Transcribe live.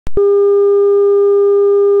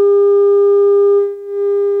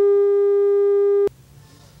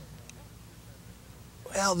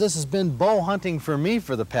Well, this has been bow hunting for me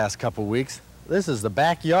for the past couple weeks. This is the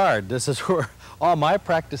backyard. This is where all my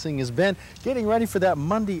practicing has been, getting ready for that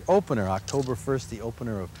Monday opener, October 1st, the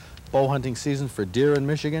opener of bow hunting season for deer in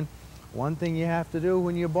Michigan. One thing you have to do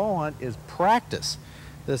when you bow hunt is practice.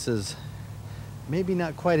 This is maybe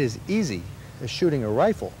not quite as easy as shooting a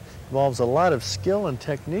rifle. It involves a lot of skill and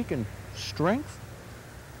technique and strength.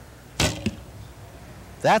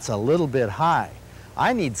 That's a little bit high.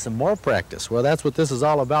 I need some more practice. Well, that's what this is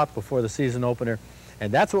all about before the season opener. And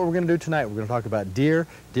that's what we're going to do tonight. We're going to talk about deer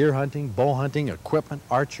hunting, bow hunting, equipment,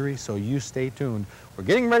 archery, so you stay tuned. We're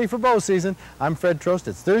getting ready for bow season. I'm Fred Trost.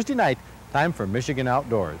 It's Thursday night, time for Michigan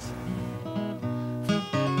Outdoors.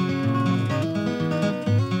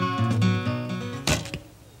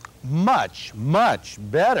 Much, much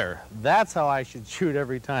better. That's how I should shoot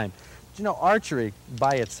every time. You know, archery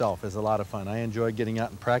by itself is a lot of fun. I enjoy getting out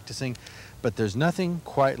and practicing, but there's nothing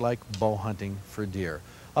quite like bow hunting for deer.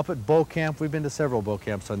 Up at bow camp, we've been to several bow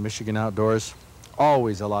camps on Michigan Outdoors.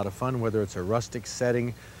 Always a lot of fun, whether it's a rustic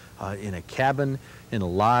setting, in a cabin, in a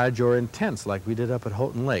lodge, or in tents like we did up at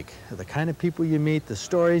Houghton Lake. The kind of people you meet, the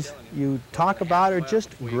stories you talk about are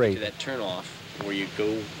just great. That turn off where you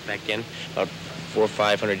go back in, about 400 or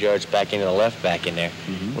 500 yards back into the left back in there.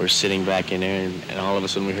 Mm-hmm. We're sitting back in there, and all of a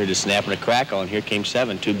sudden we heard the snap and a crackle, and here came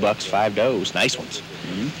 7, 2 bucks, 5 does, nice ones.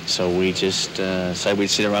 Mm-hmm. So we just decided we'd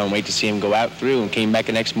sit around and wait to see them go out through, and came back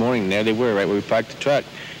the next morning, and there they were, right where we parked the truck.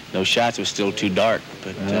 No shots, it was still too dark,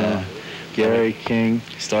 but Gary King.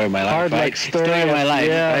 Story of my life. Hard luck story. Story of my life.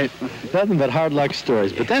 Yeah, right? Nothing but hard luck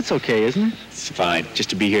stories, but that's okay, isn't it? It's fine. Just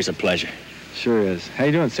to be here is a pleasure. Sure is. How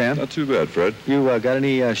you doing, Sam? Not too bad, Fred. You got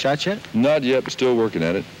any shots yet? Not yet, but still working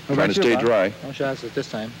at it. Trying to stay dry. No shots at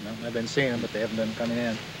this time. No, I've been seeing them, but they haven't been coming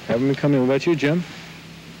in. Haven't been coming. What about you, Jim?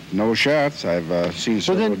 No shots. I've seen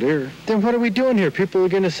several deer. Then what are we doing here? People are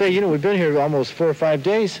going to say, you know, we've been here almost 4 or 5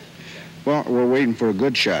 days. Well, we're waiting for a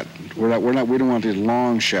good shot. We don't want these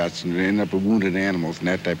long shots and end up with wounded animals and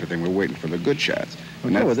that type of thing. We're waiting for the good shots.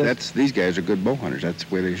 And these guys are good bow hunters. That's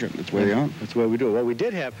the way they shoot. That's the way they hunt. That's the way we do it. Well, we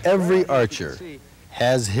did have... Every archer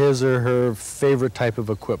has his or her favorite type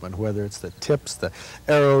of equipment, whether it's the tips, the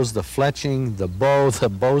arrows, the fletching, the bow, the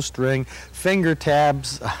bowstring, finger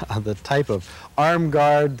tabs, the type of arm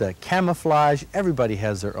guard, the camouflage. Everybody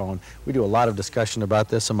has their own. We do a lot of discussion about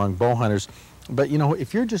this among bow hunters. But, you know,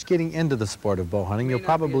 if you're just getting into the sport of bow hunting, you'll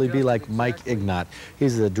probably be like Mike Ignat.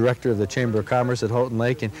 He's the director of the Chamber of Commerce at Houghton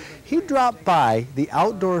Lake, and he dropped by the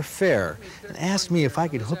outdoor fair and asked me if I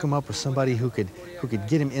could hook him up with somebody who could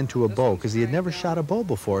get him into a bow, because he had never shot a bow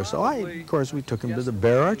before. So of course, we took him to the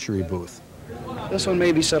Bear Archery booth. This one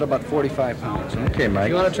may be set about 45 pounds. Okay, Mike.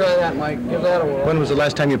 You want to try that, Mike? Give that a whirl. When was the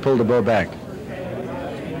last time you pulled a bow back?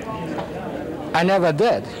 I never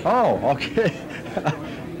did. Oh, okay.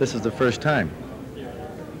 This is the first time.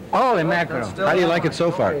 Holy mackerel. How do you like it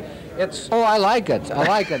so far? I like it. I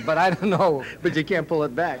like it, but I don't know. But you can't pull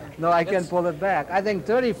it back. No, I can't pull it back. I think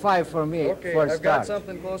 35 for me. Okay, for a I've got start.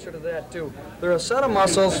 something closer to that too. There are a set of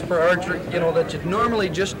muscles for archery, you know, that you normally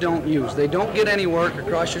just don't use. They don't get any work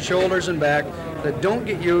across your shoulders and back. That don't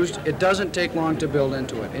get used. It doesn't take long to build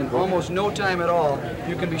into it. In almost no time at all,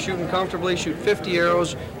 you can be shooting comfortably, shoot 50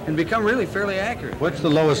 arrows, and become really fairly accurate. What's the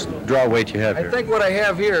lowest draw weight you have here? I think what I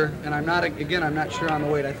have here, and I'm not sure on the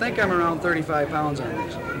weight. I think I'm around 35 pounds on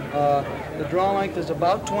this. The draw length is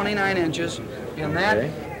about 29 inches, and that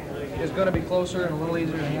is going to be closer and a little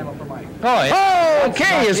easier to handle for Mike. Oh,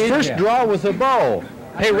 okay, his first draw with a bow.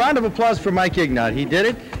 Hey, round of applause for Mike Ignat. He did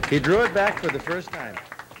it. He drew it back for the first time.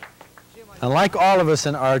 And like all of us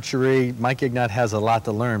in archery, Mike Ignat has a lot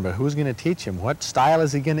to learn, but who's going to teach him? What style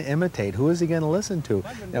is he going to imitate? Who is he going to listen to?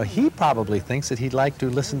 Now, he probably thinks that he'd like to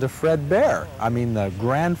listen to Fred Bear. I mean, the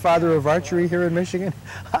grandfather of archery here in Michigan.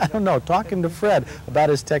 I don't know. Talking to Fred about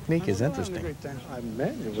his technique is interesting.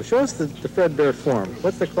 Well, show us the Fred Bear form.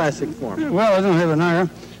 What's the classic form? Well, I don't have an iron,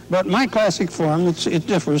 but my classic form, it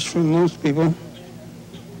differs from most people.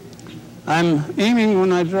 I'm aiming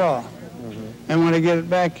when I draw. And when I get it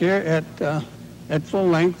back here at full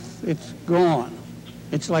length, it's gone.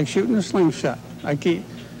 It's like shooting a slingshot.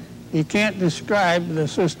 You can't describe the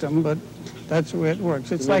system, but that's the way it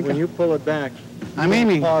works. It's like when you pull it back, I'm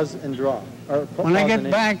aiming. Pause and draw. When I get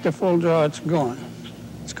back to full draw, it's gone.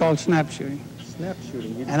 It's called snap shooting. Snap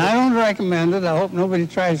shooting. And I don't recommend it. I hope nobody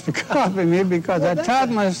tries to copy me because I taught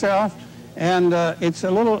myself, and it's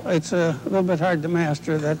a little bit hard to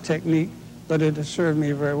master that technique, but it has served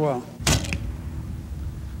me very well.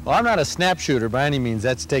 Well, I'm not a snap shooter by any means.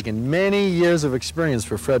 That's taken many years of experience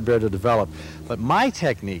for Fred Bear to develop. But my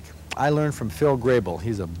technique, I learned from Phil Grable.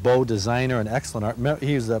 He's a bow designer, an excellent art.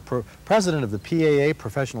 He's the president of the PAA,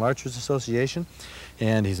 Professional Archers Association.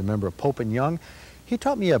 and he's a member of Pope and Young. He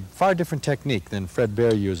taught me a far different technique than Fred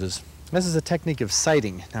Bear uses. This is a technique of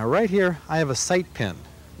sighting. Now right here, I have a sight pin.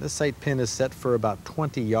 This sight pin is set for about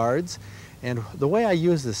 20 yards, and the way I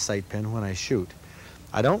use this sight pin when I shoot,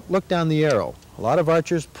 I don't look down the arrow. A lot of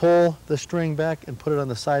archers pull the string back and put it on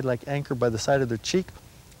the side like anchor by the side of their cheek,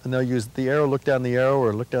 and they'll use the arrow, look down the arrow,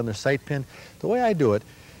 or look down their sight pin. The way I do it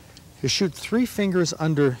is shoot 3 fingers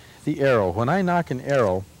under the arrow. When I knock an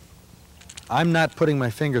arrow, I'm not putting my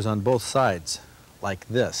fingers on both sides like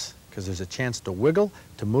this, because there's a chance to wiggle,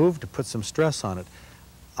 to move, to put some stress on it.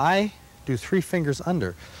 I do 3 fingers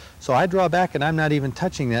under. So I draw back and I'm not even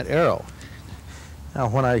touching that arrow. Now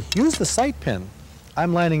when I use the sight pin,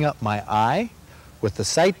 I'm lining up my eye with the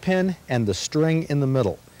sight pin and the string in the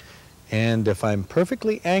middle. And if I'm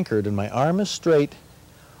perfectly anchored and my arm is straight,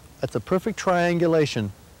 that's a perfect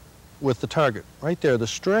triangulation with the target. Right there, the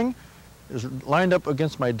string is lined up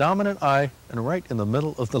against my dominant eye and right in the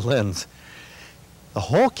middle of the lens. The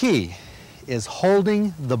whole key is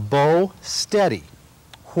holding the bow steady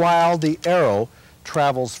while the arrow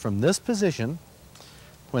travels from this position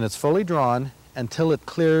when it's fully drawn until it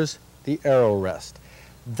clears the arrow rest.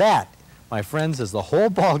 That, my friends, is the whole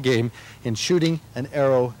ball game in shooting an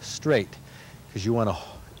arrow straight. Because you want to...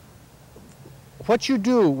 What you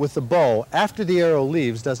do with the bow after the arrow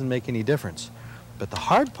leaves doesn't make any difference. But the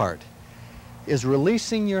hard part is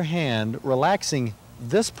releasing your hand, relaxing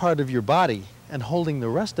this part of your body, and holding the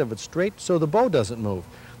rest of it straight so the bow doesn't move.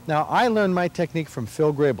 Now, I learned my technique from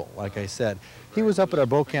Phil Grable, like I said. He was up at our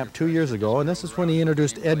bow camp 2 years ago, and this is when he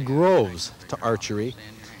introduced Ed Groves to archery.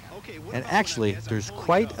 And actually, there's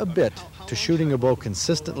quite a bit to shooting a bow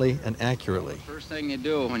consistently and accurately. First thing you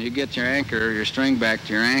do when you get your anchor, your string back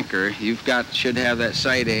to your anchor, should have that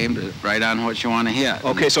sight aimed right on what you want to hit.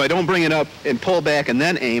 Okay, so I don't bring it up and pull back and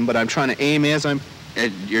then aim, but I'm trying to aim as I'm...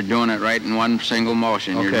 You're doing it right in one single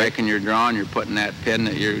motion. Okay. You're making your draw and you're putting that pin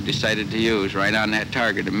that you decided to use right on that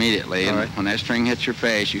target immediately. And when that string hits your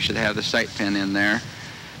face, you should have the sight pin in there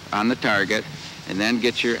on the target. And then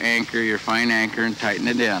get your anchor, your fine anchor, and tighten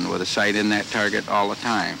it in with a sight in that target all the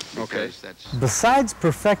time. Okay. Besides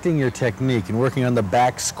perfecting your technique and working on the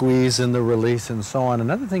back squeeze and the release and so on,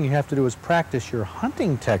 another thing you have to do is practice your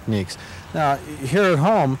hunting techniques. Now, here at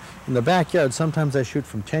home, in the backyard, sometimes I shoot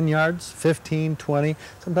from 10 yards, 15, 20.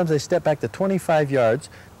 Sometimes I step back to 25 yards.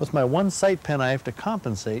 With my one sight pin, I have to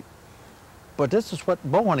compensate. But this is what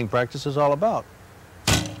bow hunting practice is all about.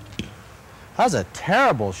 That was a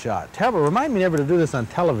terrible shot. Terrible. Remind me never to do this on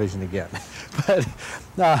television again. But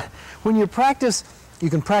when you practice, you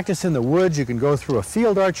can practice in the woods. You can go through a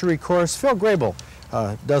field archery course. Phil Grable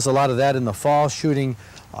does a lot of that in the fall, shooting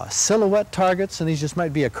silhouette targets, and these just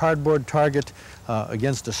might be a cardboard target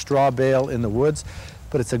against a straw bale in the woods.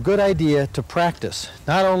 But it's a good idea to practice,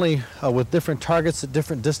 not only with different targets at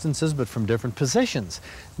different distances, but from different positions.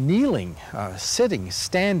 Kneeling, sitting,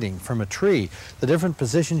 standing from a tree, the different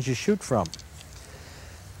positions you shoot from.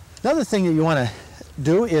 Another thing that you want to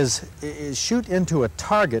do is shoot into a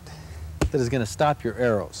target that is going to stop your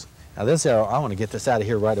arrows. Now this arrow, I want to get this out of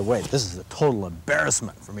here right away. This is a total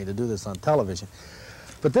embarrassment for me to do this on television.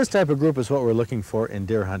 But this type of group is what we're looking for in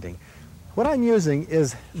deer hunting. What I'm using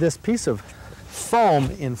is this piece of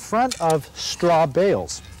foam in front of straw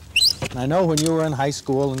bales. And I know when you were in high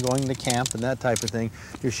school and going to camp and that type of thing,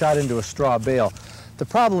 you shot into a straw bale. The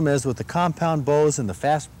problem is with the compound bows and the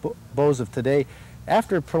fast bows of today,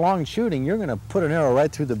 after prolonged shooting, you're going to put an arrow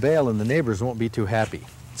right through the bale and the neighbors won't be too happy.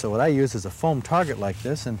 So what I use is a foam target like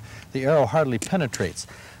this, and the arrow hardly penetrates.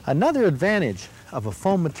 Another advantage of a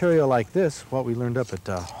foam material like this, what we learned up at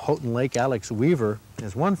Houghton Lake, Alex Weaver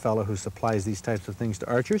is one fellow who supplies these types of things to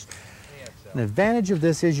archers. An advantage of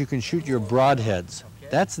this is you can shoot your broadheads.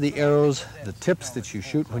 That's the arrows, the tips that you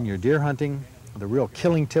shoot when you're deer hunting, the real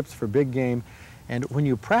killing tips for big game. And when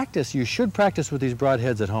you practice, you should practice with these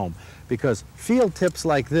broadheads at home, because field tips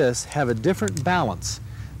like this have a different balance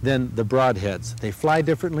than the broadheads. They fly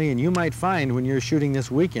differently, and you might find when you're shooting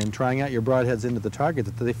this weekend, trying out your broadheads into the target,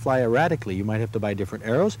 that they fly erratically. You might have to buy different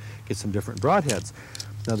arrows, get some different broadheads.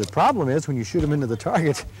 Now the problem is when you shoot them into the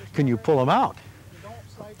target, can you pull them out?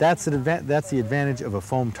 That's the advantage of a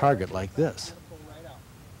foam target like this.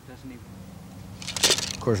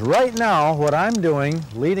 Of course, right now, what I'm doing,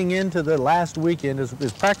 leading into the last weekend,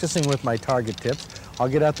 is practicing with my target tips. I'll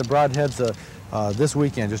get out the broadheads this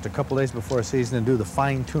weekend, just a couple days before season, and do the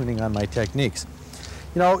fine-tuning on my techniques.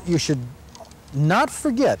 You know, you should not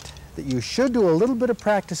forget that you should do a little bit of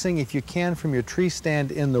practicing if you can from your tree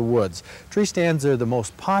stand in the woods. Tree stands are the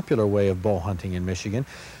most popular way of bow hunting in Michigan.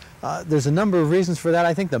 There's a number of reasons for that.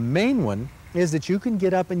 I think the main one is that you can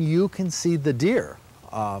get up and you can see the deer.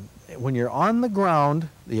 When you're on the ground,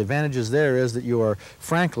 the advantages there is that you are,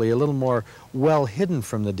 frankly, a little more well hidden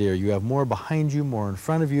from the deer. You have more behind you, more in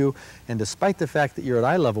front of you, and despite the fact that you're at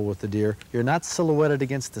eye level with the deer, you're not silhouetted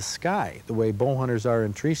against the sky the way bow hunters are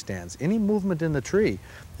in tree stands. Any movement in the tree,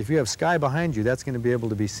 if you have sky behind you, that's going to be able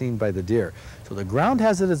to be seen by the deer. So the ground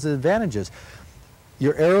has its advantages.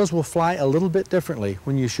 Your arrows will fly a little bit differently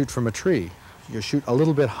when you shoot from a tree. You shoot a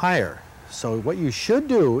little bit higher. So what you should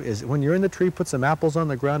do is when you're in the tree, put some apples on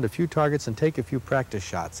the ground, a few targets, and take a few practice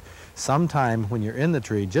shots sometime when you're in the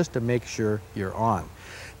tree just to make sure you're on.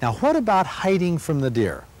 Now, what about hiding from the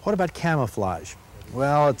deer? What about camouflage?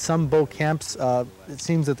 Well, at some bow camps, it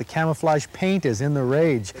seems that the camouflage paint is in the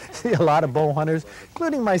rage. See, a lot of bow hunters,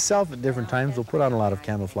 including myself at different times, will put on a lot of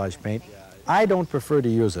camouflage paint. I don't prefer to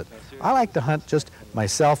use it. I like to hunt just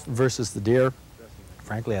myself versus the deer.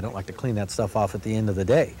 Frankly, I don't like to clean that stuff off at the end of the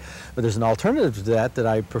day. But there's an alternative to that that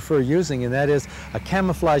I prefer using, and that is a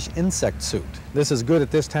camouflage insect suit. This is good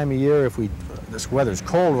at this time of year if this weather's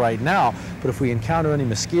cold right now, but if we encounter any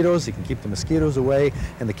mosquitoes, you can keep the mosquitoes away,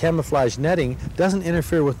 and the camouflage netting doesn't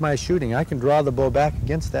interfere with my shooting. I can draw the bow back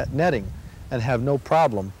against that netting and have no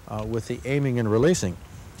problem with the aiming and releasing.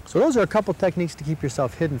 So those are a couple techniques to keep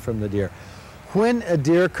yourself hidden from the deer. When a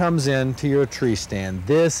deer comes into your tree stand,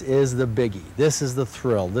 this is the biggie. This is the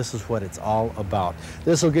thrill. This is what it's all about.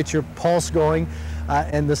 This will get your pulse going,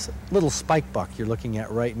 and this little spike buck you're looking at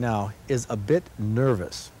right now is a bit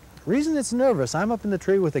nervous. The reason it's nervous, I'm up in the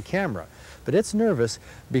tree with a camera, but it's nervous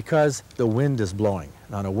because the wind is blowing.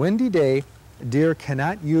 And on a windy day, deer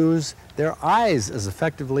cannot use their eyes as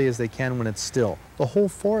effectively as they can when it's still. The whole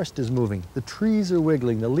forest is moving. The trees are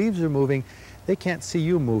wiggling. The leaves are moving. They can't see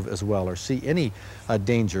you move as well or see any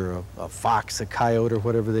danger, a fox, a coyote, or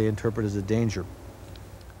whatever they interpret as a danger.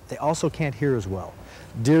 They also can't hear as well.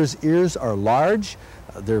 Deer's ears are large.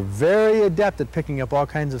 They're very adept at picking up all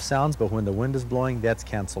kinds of sounds, but when the wind is blowing, that's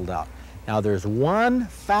canceled out. Now, there's one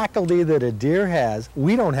faculty that a deer has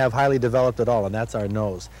we don't have highly developed at all, and that's our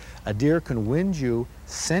nose. A deer can wind you,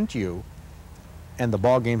 scent you, and the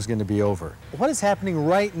ball game's going to be over. What is happening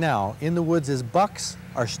right now in the woods is bucks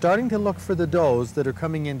are starting to look for the does that are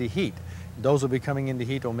coming into heat. Does will be coming into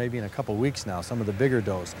heat, maybe in a couple weeks now, some of the bigger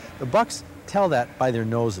does. The bucks tell that by their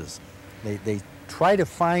noses. They try to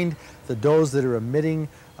find the does that are emitting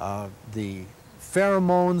the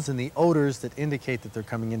pheromones and the odors that indicate that they're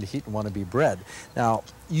coming into heat and want to be bred. Now,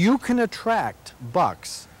 you can attract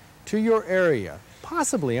bucks to your area,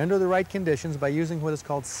 possibly under the right conditions, by using what is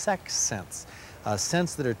called sex scents.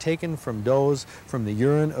 Scents that are taken from does, from the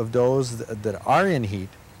urine of does that are in heat,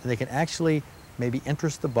 and they can actually maybe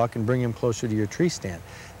interest the buck and bring him closer to your tree stand.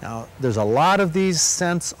 Now, there's a lot of these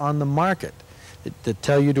scents on the market that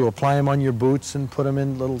tell you to apply them on your boots and put them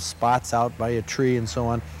in little spots out by a tree and so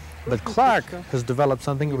on. But Clark has developed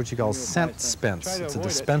something which he calls scent dispense. It's a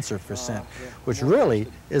dispenser for scent, which really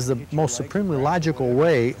is the most supremely logical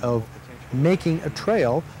way of making a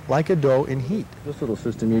trail like a doe in heat. This little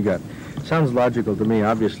system you got sounds logical to me.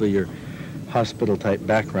 Obviously, your hospital-type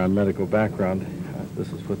background, medical background,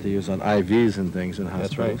 this is what they use on IVs and things in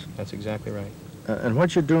hospitals. That's right. That's exactly right. And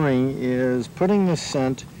what you're doing is putting this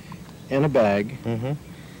scent in a bag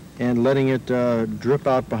and letting it drip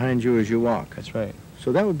out behind you as you walk. That's right.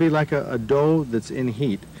 So that would be like a doe that's in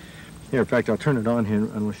heat. Here, in fact, I'll turn it on here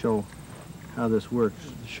and we'll show how this works.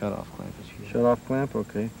 The shut-off clamp is here. Shut-off clamp,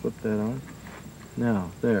 okay. Flip that on.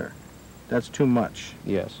 Now, there. That's too much.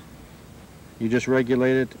 Yes. You just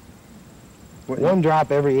regulate it. One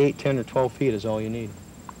drop every 8, 10, or 12 feet is all you need.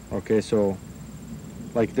 Okay, so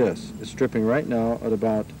like this. It's dripping right now at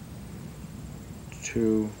about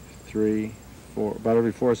 2, 3, 4, about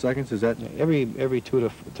every 4 seconds. Is that? Every 2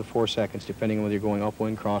 to 4 seconds, depending on whether you're going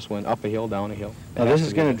upwind, crosswind, up a hill, down a hill. Now this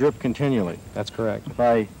is going to drip continually. That's correct. If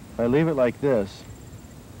I leave it like this,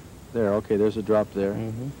 there, okay, there's a drop there.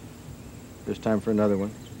 There's time for another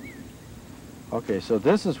one. Okay, so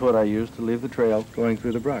this is what I use to leave the trail going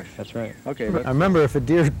through the brush. That's right. Okay. Remember, if a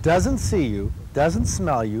deer doesn't see you, doesn't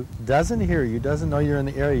smell you, doesn't hear you, doesn't know you're in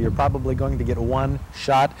the area, you're probably going to get one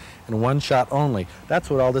shot and one shot only. That's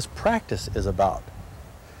what all this practice is about.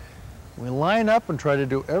 We line up and try to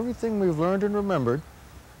do everything we've learned and remembered.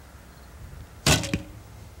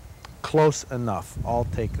 Close enough. I'll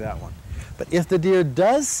take that one. But if the deer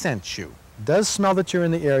does sense you, does smell that you're in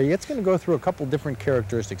the area, it's going to go through a couple different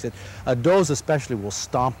characteristics. Does especially will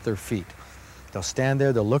stomp their feet. They'll stand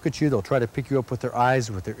there, they'll look at you, they'll try to pick you up with their eyes,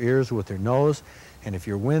 with their ears, with their nose, and if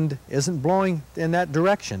your wind isn't blowing in that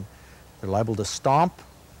direction, they're liable to stomp,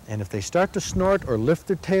 and if they start to snort or lift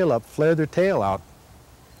their tail up, flare their tail out,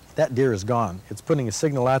 that deer is gone. It's putting a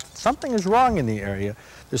signal out that something is wrong in the area.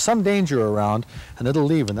 There's some danger around, and it'll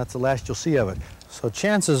leave, and that's the last you'll see of it. So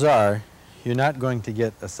chances are you're not going to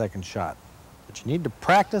get a second shot. But you need to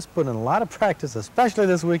practice, put in a lot of practice, especially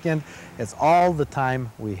this weekend. It's all the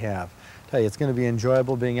time we have. I tell you, it's going to be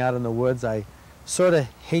enjoyable being out in the woods. I sort of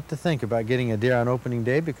hate to think about getting a deer on opening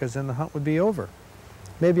day because then the hunt would be over.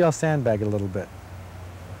 Maybe I'll sandbag it a little bit.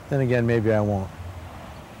 Then again, maybe I won't.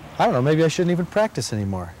 I don't know, maybe I shouldn't even practice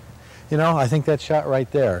anymore. You know, I think that shot right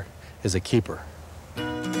there is a keeper.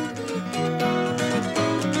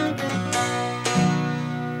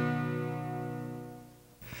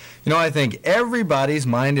 You know, I think everybody's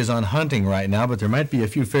mind is on hunting right now, but there might be a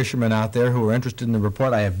few fishermen out there who are interested in the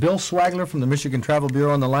report. I have Bill Swagler from the Michigan Travel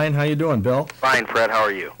Bureau on the line. How you doing, Bill? Fine, Fred. How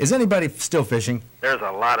are you? Is anybody still fishing? There's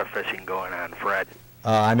a lot of fishing going on, Fred.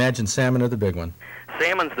 I imagine salmon are the big one.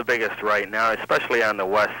 Salmon's the biggest right now, especially on the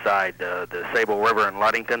west side. The Sable River in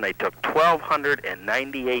Ludington, they took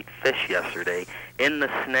 1,298 fish yesterday in the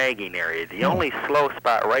snagging area. The only slow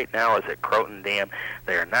spot right now is at Croton Dam.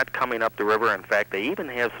 They are not coming up the river. In fact, they even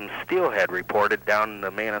have some steelhead reported down in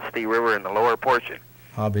the Manistee River in the lower portion.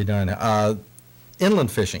 I'll be darned.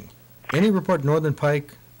 Inland fishing. Any report northern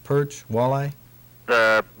pike, perch, walleye?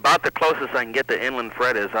 About the closest I can get to inland,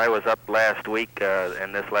 Fred, is I was up last week,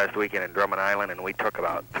 and this last weekend in Drummond Island, and we took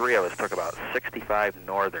about, 3 of us took about 65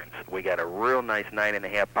 northerns. We got a real nice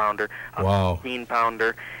 9.5 pounder, a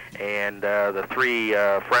 15-pounder, and the 3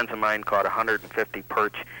 friends of mine caught 150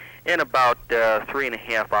 perch in about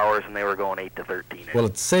 3.5 hours, and they were going 8 to 13 inches. Well,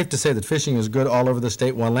 it's safe to say that fishing is good all over the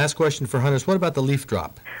state. One last question for hunters. What about the leaf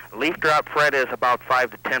drop? Leaf drop, Fred, is about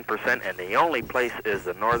 5 to 10%, and the only place is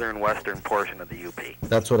the northern western portion of the UP.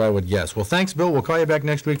 That's what I would guess. Well, thanks, Bill. We'll call you back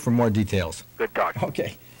next week for more details. Good talk.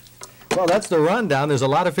 Okay. Well, that's the rundown. There's a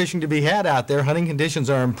lot of fishing to be had out there. Hunting conditions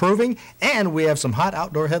are improving, and we have some hot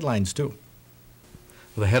outdoor headlines, too.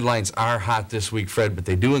 Well, the headlines are hot this week, Fred, but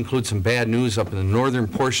they do include some bad news up in the northern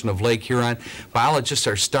portion of Lake Huron. Biologists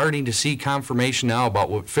are starting to see confirmation now about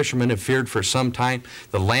what fishermen have feared for some time.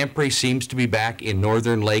 The lamprey seems to be back in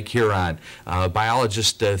northern Lake Huron.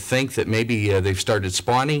 Biologists think that maybe they've started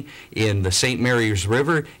spawning in the St. Mary's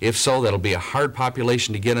River. If so, that'll be a hard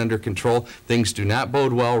population to get under control. Things do not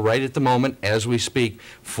bode well right at the moment as we speak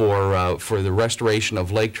for the restoration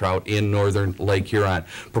of lake trout in northern Lake Huron.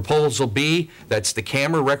 Proposal B, that's the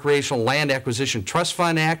Camera Recreational Land Acquisition Trust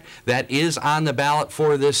Fund Act. That is on the ballot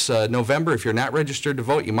for this November. If you're not registered to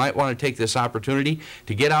vote, you might want to take this opportunity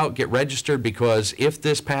to get out, get registered, because if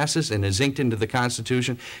this passes and is inked into the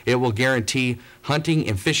Constitution, it will guarantee hunting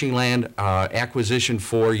and fishing land acquisition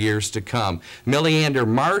for years to come. Milliander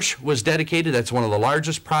Marsh was dedicated. That's one of the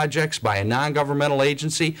largest projects by a non-governmental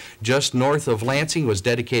agency just north of Lansing. Was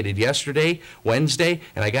dedicated yesterday, Wednesday,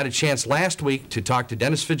 and I got a chance last week to talk to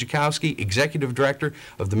Dennis Fijikowski, Executive Director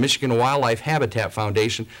of the Michigan Wildlife Habitat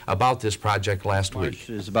Foundation, about this project last week.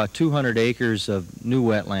 There's about 200 acres of new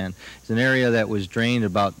wetland. It's an area that was drained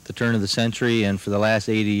about the turn of the century, and for the last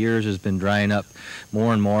 80 years has been drying up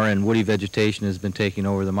more and more, and woody vegetation has been taking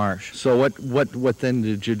over the marsh. So what then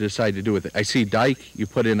did you decide to do with it? I see dike. You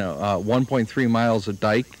put in a 1.3 miles of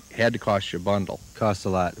dike. Had to cost you a bundle. Cost a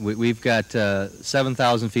lot. We've got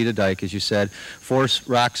 7,000 feet of dike, as you said, 4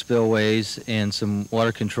 rock spillways, and some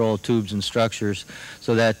water control tubes and structures,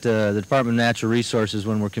 so that the Department of Natural Resources,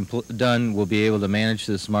 when we're done, will be able to manage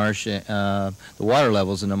this marsh, the water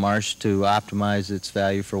levels in the marsh, to optimize its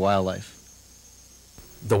value for wildlife.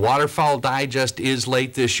 The Waterfowl Digest is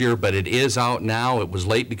late this year, but it is out now. It was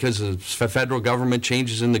late because of federal government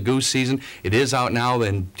changes in the goose season. It is out now,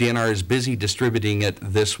 and DNR is busy distributing it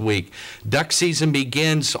this week. Duck season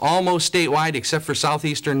begins almost statewide, except for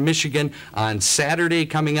southeastern Michigan, on Saturday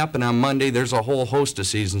coming up, and on Monday there's a whole host of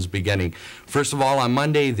seasons beginning. First of all, on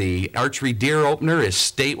Monday, the archery deer opener is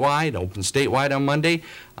statewide, opens statewide on Monday.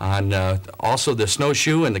 Also, the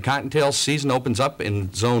snowshoe and the cottontail season opens up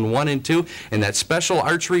in Zone 1 and 2, and that special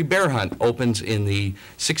archery bear hunt opens in the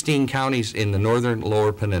 16 counties in the northern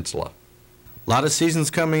lower peninsula. A lot of seasons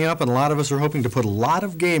coming up, and a lot of us are hoping to put a lot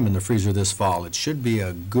of game in the freezer this fall. It should be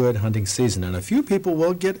a good hunting season, and a few people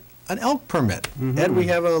will get an elk permit. Ed, we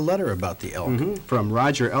have a letter about the elk. From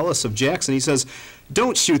Roger Ellis of Jackson. He says,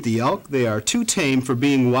 "Don't shoot the elk. They are too tame for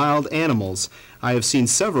being wild animals. I have seen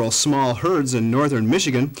several small herds in northern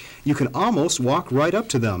Michigan. You can almost walk right up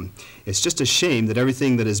to them. It's just a shame that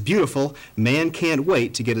everything that is beautiful, man can't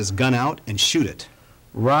wait to get his gun out and shoot it."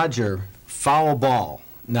 Roger, foul ball.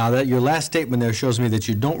 Now, that your last statement there shows me that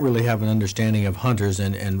you don't really have an understanding of hunters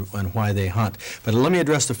and why they hunt. But let me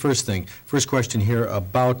address the first question here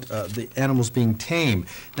about the animals being tame.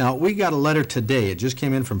 Now, we got a letter today. It just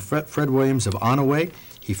came in from Fred Williams of Onaway.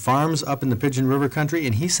 He farms up in the Pigeon River country,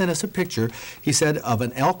 and he sent us a picture, he said, of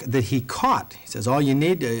an elk that he caught. He says, all you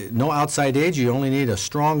need, no outside age, you only need a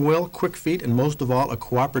strong will, quick feet, and most of all, a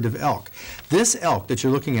cooperative elk. This elk that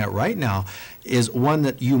you're looking at right now is one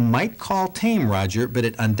that you might call tame, Roger, but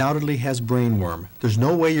it undoubtedly has brainworm. There's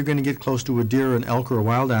no way you're going to get close to a deer, an elk, or a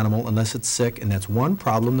wild animal unless it's sick, and that's one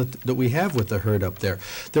problem that we have with the herd up there.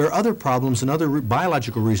 There are other problems and other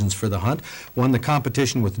biological reasons for the hunt. One, the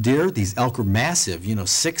competition with deer. These elk are massive,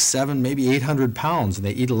 6, 7, maybe 800 pounds, and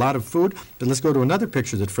they eat a lot of food. But let's go to another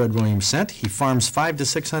picture that Fred Williams sent. He farms 500 to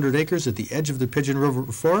 600 acres at the edge of the Pigeon River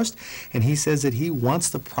Forest, and he says that he wants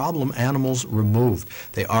the problem animals removed.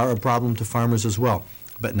 They are a problem to farmers as well.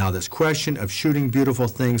 But now this question of shooting beautiful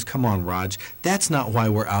things, come on, Raj, that's not why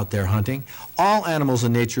we're out there hunting. All animals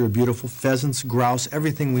in nature are beautiful, pheasants, grouse,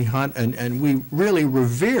 everything we hunt, and we really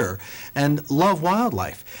revere and love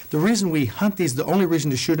wildlife. The reason we hunt these, the only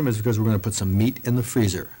reason to shoot them is because we're going to put some meat in the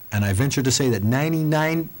freezer. And I venture to say that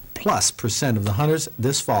 99+% of the hunters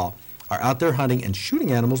this fall are out there hunting and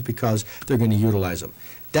shooting animals because they're going to utilize them.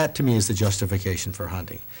 That, to me, is the justification for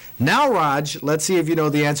hunting. Now, Raj, let's see if you know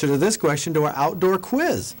the answer to this question to our outdoor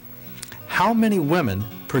quiz. How many women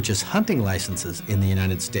purchase hunting licenses in the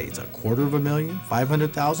United States? 250,000,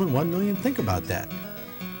 500,000, 1 million? Think about that.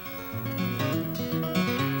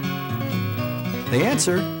 The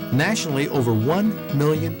answer, nationally, over 1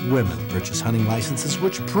 million women purchase hunting licenses,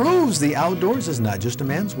 which proves the outdoors is not just a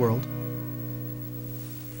man's world.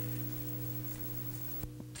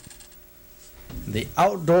 The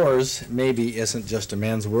outdoors maybe isn't just a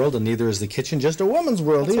man's world, and neither is the kitchen just a woman's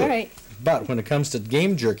world either. That's right. But when it comes to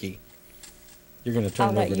game jerky, you're going to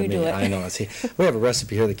turn it over to me. Do it. I know. See, we have a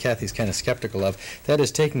recipe here that Kathy's kind of skeptical of. That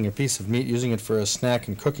is taking a piece of meat, using it for a snack,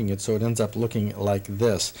 and cooking it so it ends up looking like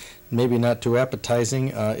this. Maybe not too appetizing.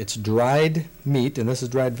 It's dried meat, and this is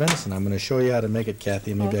dried venison. I'm going to show you how to make it,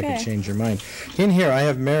 Kathy, and maybe I can change your mind. In here, I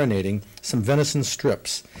have marinating some venison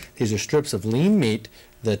strips. These are strips of lean meat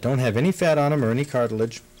that don't have any fat on them or any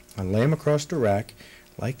cartilage. I lay them across the rack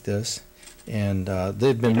like this, and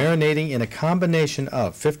they've been marinating in a combination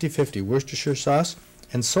of 50-50 Worcestershire sauce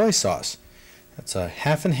and soy sauce. That's a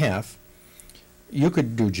half and half. You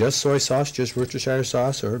could do just soy sauce, just Worcestershire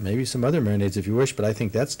sauce, or maybe some other marinades if you wish, but I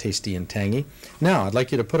think that's tasty and tangy. Now, I'd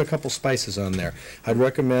like you to put a couple spices on there. I'd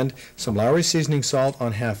recommend some Lowry seasoning salt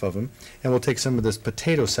on half of them, and we'll take some of this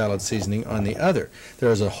potato salad seasoning on the other.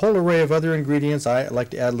 There's a whole array of other ingredients. I like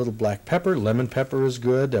to add a little black pepper. Lemon pepper is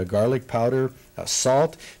good, garlic powder,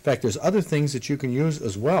 salt. In fact, there's other things that you can use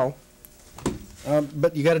as well,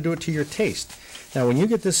 but you got to do it to your taste. Now, when you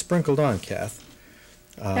get this sprinkled on, Kath,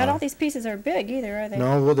 not all these pieces are big either, are they?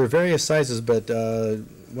 No, well, they're various sizes, but, well,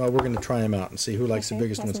 we're going to try them out and see who likes the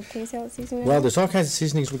biggest ones. Well, there's all kinds of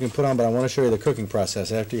seasonings we can put on, but I want to show you the cooking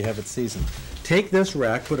process after you have it seasoned. Take this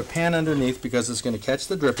rack, put a pan underneath because it's going to catch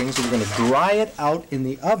the drippings, and we're going to dry it out in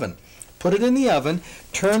the oven. Put it in the oven,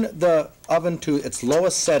 turn the oven to its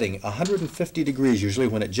lowest setting, 150 degrees usually.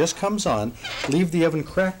 When it just comes on, leave the oven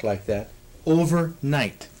cracked like that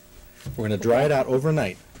overnight. We're going to dry it out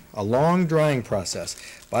overnight. A long drying process.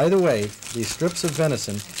 By the way, these strips of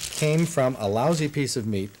venison came from a lousy piece of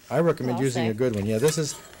meat. I recommend using a good one. Yeah, this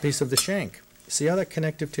is a piece of the shank. See how that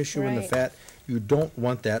connective tissue in the fat? You don't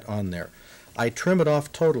want that on there. I trim it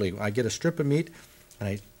off totally. I get a strip of meat and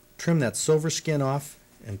I trim that silver skin off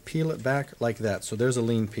and peel it back like that. So there's a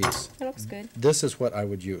lean piece. That looks good. This is what I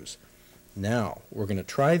would use. Now, we're going to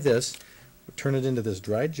try this. We'll turn it into this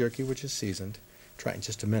dried jerky, which is seasoned. Try it in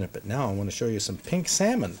just a minute, but now I want to show you some pink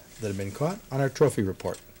salmon that have been caught on our trophy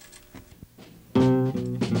report.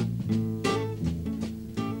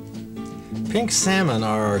 Pink salmon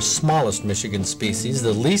are our smallest Michigan species,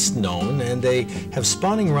 the least known, and they have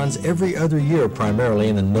spawning runs every other year, primarily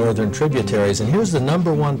in the northern tributaries. And here's the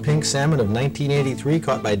 #1 pink salmon of 1983,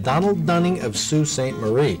 caught by Donald Dunning of Sault Ste.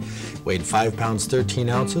 Marie. Weighed 5 pounds 13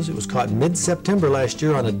 ounces. It was caught mid-September last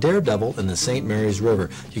year on a daredevil in the St. Mary's River.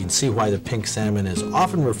 You can see why the pink salmon is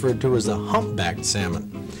often referred to as the humpbacked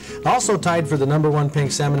salmon. Also tied for the #1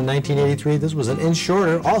 pink salmon in 1983, this was an inch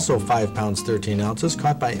shorter, also 5 pounds 13 ounces,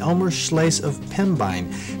 caught by Elmer Schlace of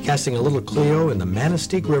Pembine, casting a little Cleo in the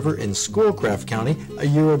Manistee River in Schoolcraft County a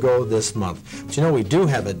year ago this month. But you know, we do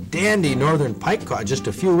have a dandy northern pike caught just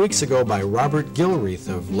a few weeks ago by Robert Gilreath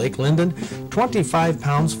of Lake Linden, 25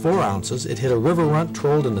 pounds 4 ounces. It hit a river runt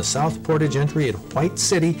trolled in the South Portage entry at White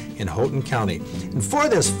City in Houghton County. And for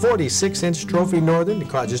this 46-inch trophy northern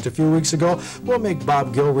caught just a few weeks ago, we'll make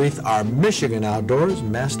Bob Gilreath our Michigan Outdoors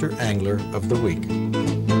Master Angler of the Week.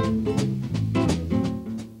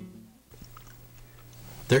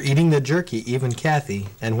 They're eating the jerky, even Kathy,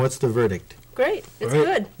 and what's the verdict? Great. It's Right.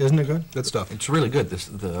 good. Isn't it good? Good stuff. It's really good.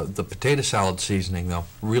 The potato salad seasoning, though,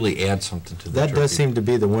 really adds something to the That turkey. does seem to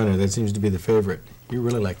be the winner. That seems to be the favorite. You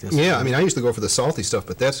really like this. Yeah, I mean, I used to go for the salty stuff,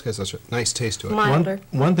 but that's got such a nice taste to it. Milder.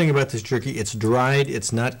 One thing about this turkey, it's dried,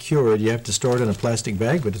 it's not cured. You have to store it in a plastic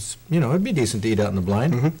bag, but it's, you know, it'd be decent to eat out in the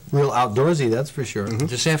blind. Real outdoorsy, that's for sure.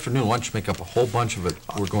 This afternoon, why don't you make up a whole bunch of it?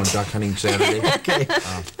 We're going duck hunting Saturday. Okay.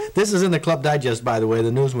 This is in the Club Digest, by the way.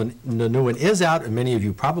 The new one is out, and many of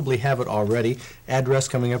you probably have it already. Address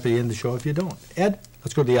coming up at the end of the show if you don't. Ed,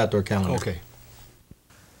 let's go to the outdoor calendar. Okay.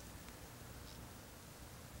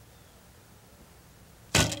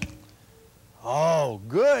 Oh,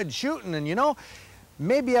 good shooting. And you know,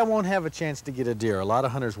 maybe I won't have a chance to get a deer. A lot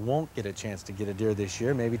of hunters won't get a chance to get a deer this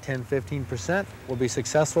year. Maybe 10, 15% will be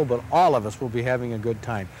successful, but all of us will be having a good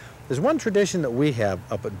time. There's one tradition that we have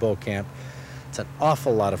up at Bow Camp. It's an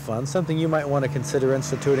awful lot of fun, something you might want to consider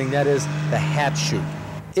instituting. That is the hat shoot.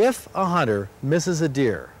 If a hunter misses a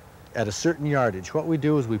deer at a certain yardage, what we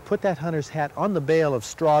do is we put that hunter's hat on the bale of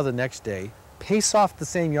straw the next day, pace off the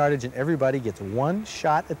same yardage, and everybody gets one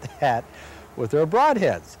shot at the hat with their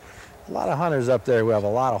broadheads. A lot of hunters up there who have a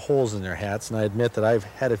lot of holes in their hats, and I admit that I've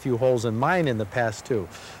had a few holes in mine in the past too.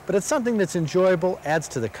 But it's something that's enjoyable, adds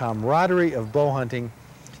to the camaraderie of bow hunting.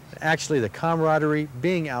 Actually, the camaraderie,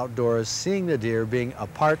 being outdoors, seeing the deer, being a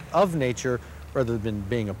part of nature rather than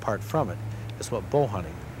being apart from it, is what bow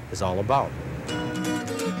hunting is all about.